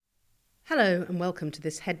Hello and welcome to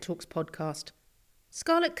this Head Talks podcast.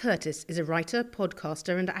 Scarlett Curtis is a writer,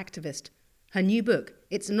 podcaster and activist. Her new book,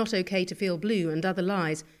 It's Not Okay to Feel Blue and Other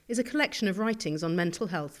Lies, is a collection of writings on mental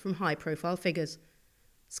health from high-profile figures.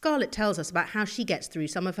 Scarlett tells us about how she gets through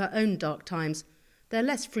some of her own dark times. They're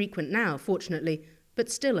less frequent now, fortunately, but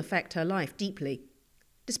still affect her life deeply.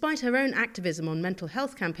 Despite her own activism on mental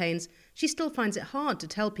health campaigns, she still finds it hard to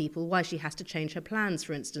tell people why she has to change her plans,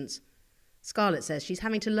 for instance. Scarlett says she's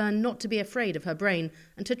having to learn not to be afraid of her brain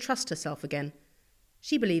and to trust herself again.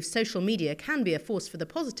 She believes social media can be a force for the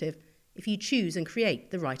positive if you choose and create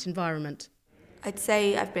the right environment. I'd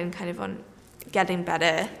say I've been kind of on getting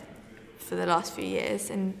better for the last few years.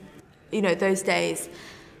 And, those days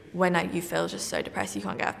when you feel just so depressed you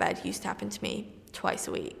can't get out of bed used to happen to me twice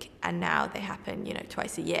a week. And now they happen,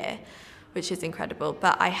 twice a year, which is incredible.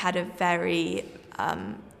 But I had a very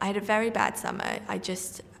bad summer.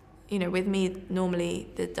 With me, normally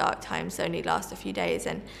the dark times only last a few days,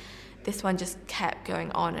 and this one just kept going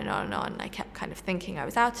on and on and on. I kept kind of thinking I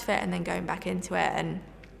was out of it and then going back into it, and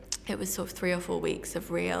it was sort of 3 or 4 weeks of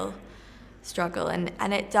real struggle, and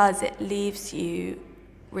it leaves you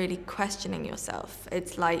really questioning yourself.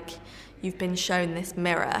 It's like you've been shown this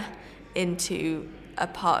mirror into a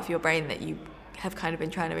part of your brain that you have kind of been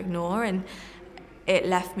trying to ignore, and it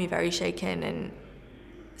left me very shaken and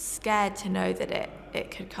scared to know that it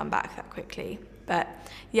could come back that quickly. But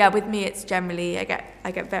yeah, with me it's generally I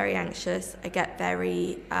get very anxious, I get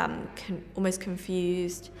very almost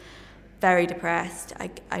confused, very depressed.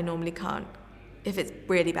 I normally can't, if it's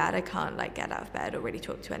really bad, I can't get out of bed or really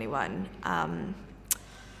talk to anyone.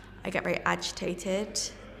 I get very agitated,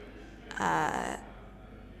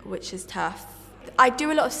 which is tough. I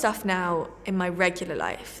do a lot of stuff now in my regular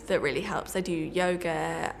life that really helps. I do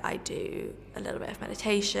yoga, I do a little bit of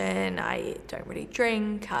meditation, I don't really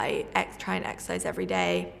drink, I try and exercise every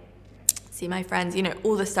day, see my friends,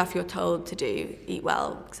 all the stuff you're told to do, eat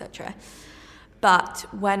well, etc. But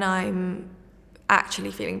when I'm actually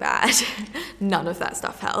feeling bad, none of that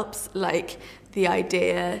stuff helps. The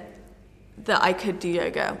idea that I could do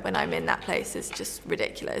yoga when I'm in that place is just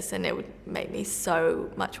ridiculous, and it would make me so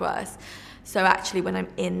much worse. So actually, when I'm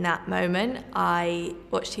in that moment, I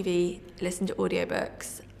watch TV, listen to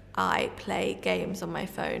audiobooks, I play games on my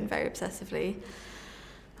phone very obsessively.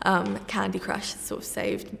 Candy Crush has sort of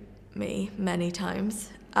saved me many times.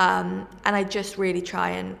 And I just really try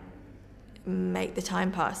and make the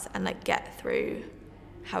time pass and get through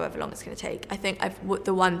however long it's going to take. I think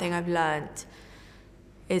the one thing I've learned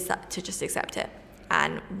is that to just accept it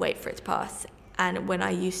and wait for it to pass. And when I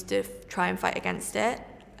used to try and fight against it,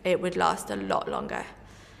 it would last a lot longer.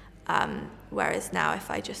 Whereas now, if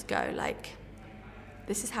I just go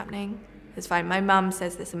this is happening, it's fine. My mum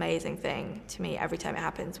says this amazing thing to me every time it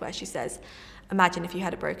happens, where she says, imagine if you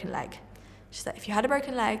had a broken leg. She said, if you had a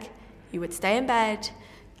broken leg, you would stay in bed,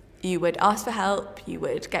 you would ask for help, you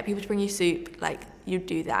would get people to bring you soup, you'd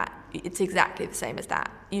do that. It's exactly the same as that.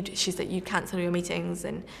 She said you'd cancel your meetings,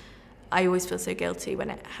 and I always feel so guilty when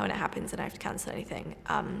it happens and I have to cancel anything.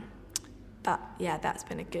 But yeah, that's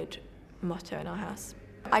been a good motto in our house.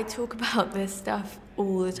 I talk about this stuff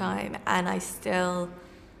all the time, and I still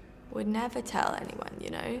would never tell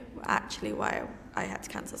anyone, actually why I had to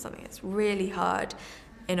cancel something. It's really hard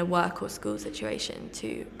in a work or school situation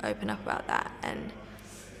to open up about that. And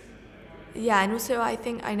yeah, and also I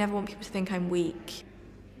think I never want people to think I'm weak.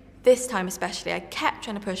 This time especially, I kept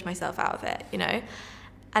trying to push myself out of it,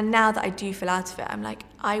 And now that I do feel out of it, I'm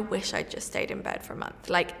I wish I'd just stayed in bed for a month.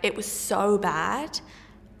 It was so bad.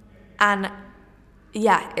 And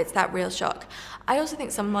yeah, it's that real shock. I also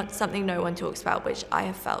think something no one talks about, which I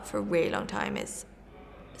have felt for a really long time, is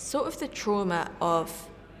sort of the trauma of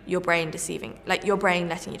your brain deceiving, your brain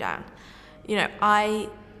letting you down.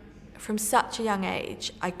 From such a young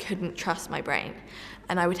age, I couldn't trust my brain.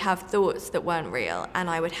 And I would have thoughts that weren't real, and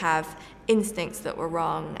I would have instincts that were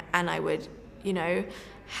wrong, and I would,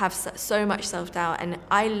 have so much self-doubt. And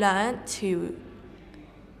I learned to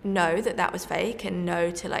know that was fake, and know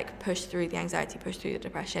to push through the anxiety, push through the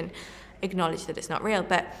depression, acknowledge that it's not real.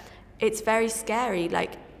 But it's very scary.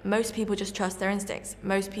 Most people just trust their instincts.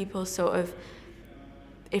 Most people sort of,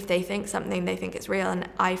 if they think something, they think it's real. And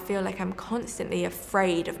I feel I'm constantly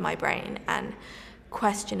afraid of my brain and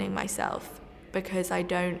questioning myself, because I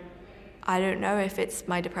don't know if it's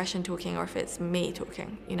my depression talking or if it's me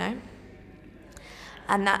talking,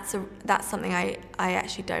 And that's something I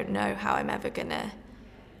actually don't know how I'm ever gonna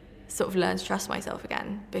sort of learn to trust myself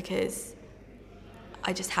again, because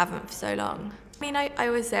I just haven't for so long. I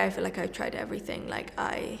always say I feel I've tried everything.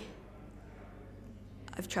 I've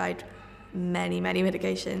tried many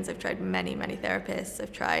medications, I've tried many therapists,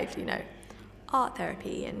 I've tried, art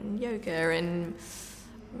therapy and yoga and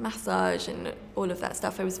massage and all of that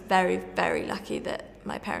stuff. I was very, very lucky that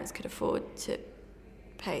my parents could afford to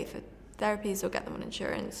pay for therapies or get them on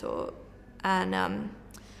insurance, and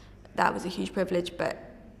that was a huge privilege, but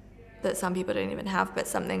that some people don't even have. But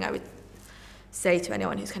something I would say to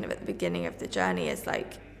anyone who's kind of at the beginning of the journey is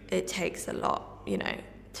like, it takes a lot, you know.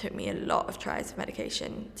 It took me a lot of tries of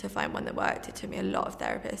medication to find one that worked. It took me a lot of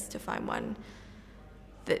therapists to find one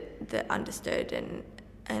that understood,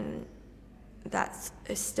 and that's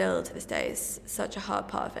still to this day is such a hard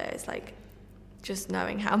part of it. It's like just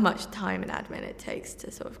knowing how much time and admin it takes to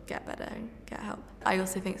sort of get better and get help. I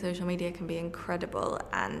also think social media can be incredible,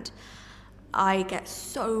 and I get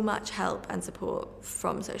so much help and support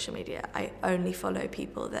from social media. I only follow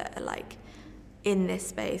people that are like in this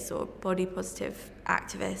space, or body positive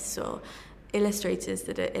activists, or illustrators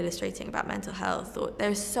that are illustrating about mental health, or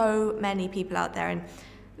there's so many people out there. And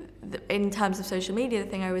in terms of social media, the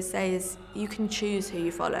thing I always say is you can choose who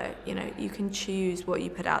you follow. You know, you can choose what you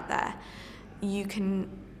put out there. You can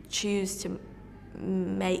choose to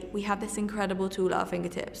we have this incredible tool at our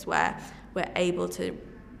fingertips where we're able to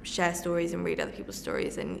share stories and read other people's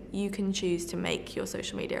stories, and you can choose to make your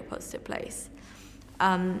social media a positive place.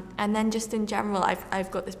 And then just in general,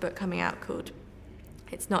 I've got this book coming out called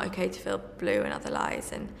It's Not Okay to Feel Blue and Other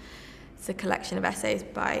Lies, and it's a collection of essays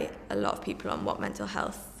by a lot of people on what mental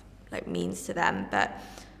health like means to them. But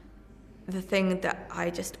the thing that I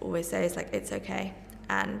just always say is like, it's okay,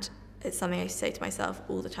 and it's something I say to myself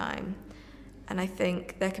all the time. And I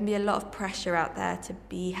think there can be a lot of pressure out there to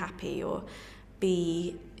be happy or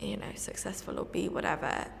be, you know, successful or be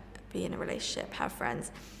whatever, be in a relationship, have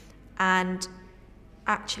friends. And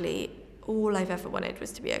actually, all I've ever wanted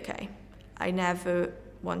was to be okay. I never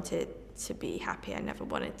wanted to be happy. I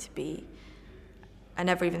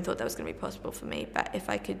never even thought that was going to be possible for me. But if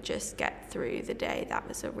I could just get through the day, that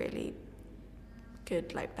was a really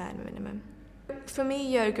good, like, bare minimum. For me,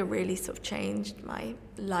 yoga really sort of changed my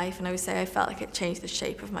life, and I would say I felt like it changed the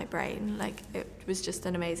shape of my brain. Like, it was just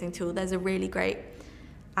an amazing tool. There's a really great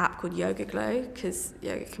app called Yoga Glow, because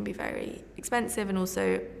yoga can be very expensive, and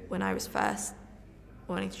also when I was first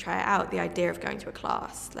wanting to try it out, the idea of going to a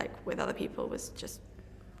class like with other people was just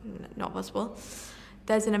not possible.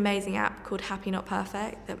 There's an amazing app called Happy Not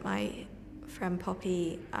Perfect that my friend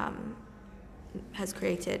Poppy has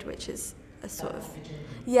created, which is a sort of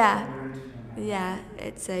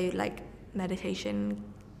it's a like meditation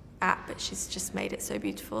app, but she's just made it so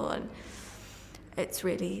beautiful, and it's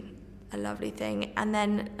really a lovely thing. And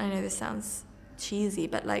then, I know this sounds cheesy,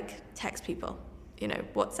 but like text people, you know,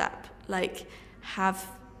 WhatsApp, like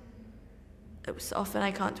often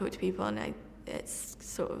I can't talk to people, and it's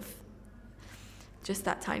sort of just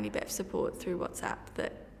that tiny bit of support through WhatsApp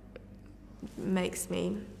that makes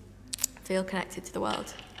me feel connected to the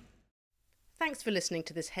world. Thanks for listening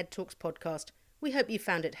to this Head Talks podcast. We hope you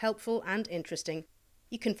found it helpful and interesting.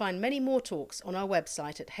 You can find many more talks on our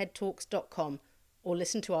website at headtalks.com, or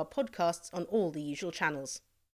listen to our podcasts on all the usual channels.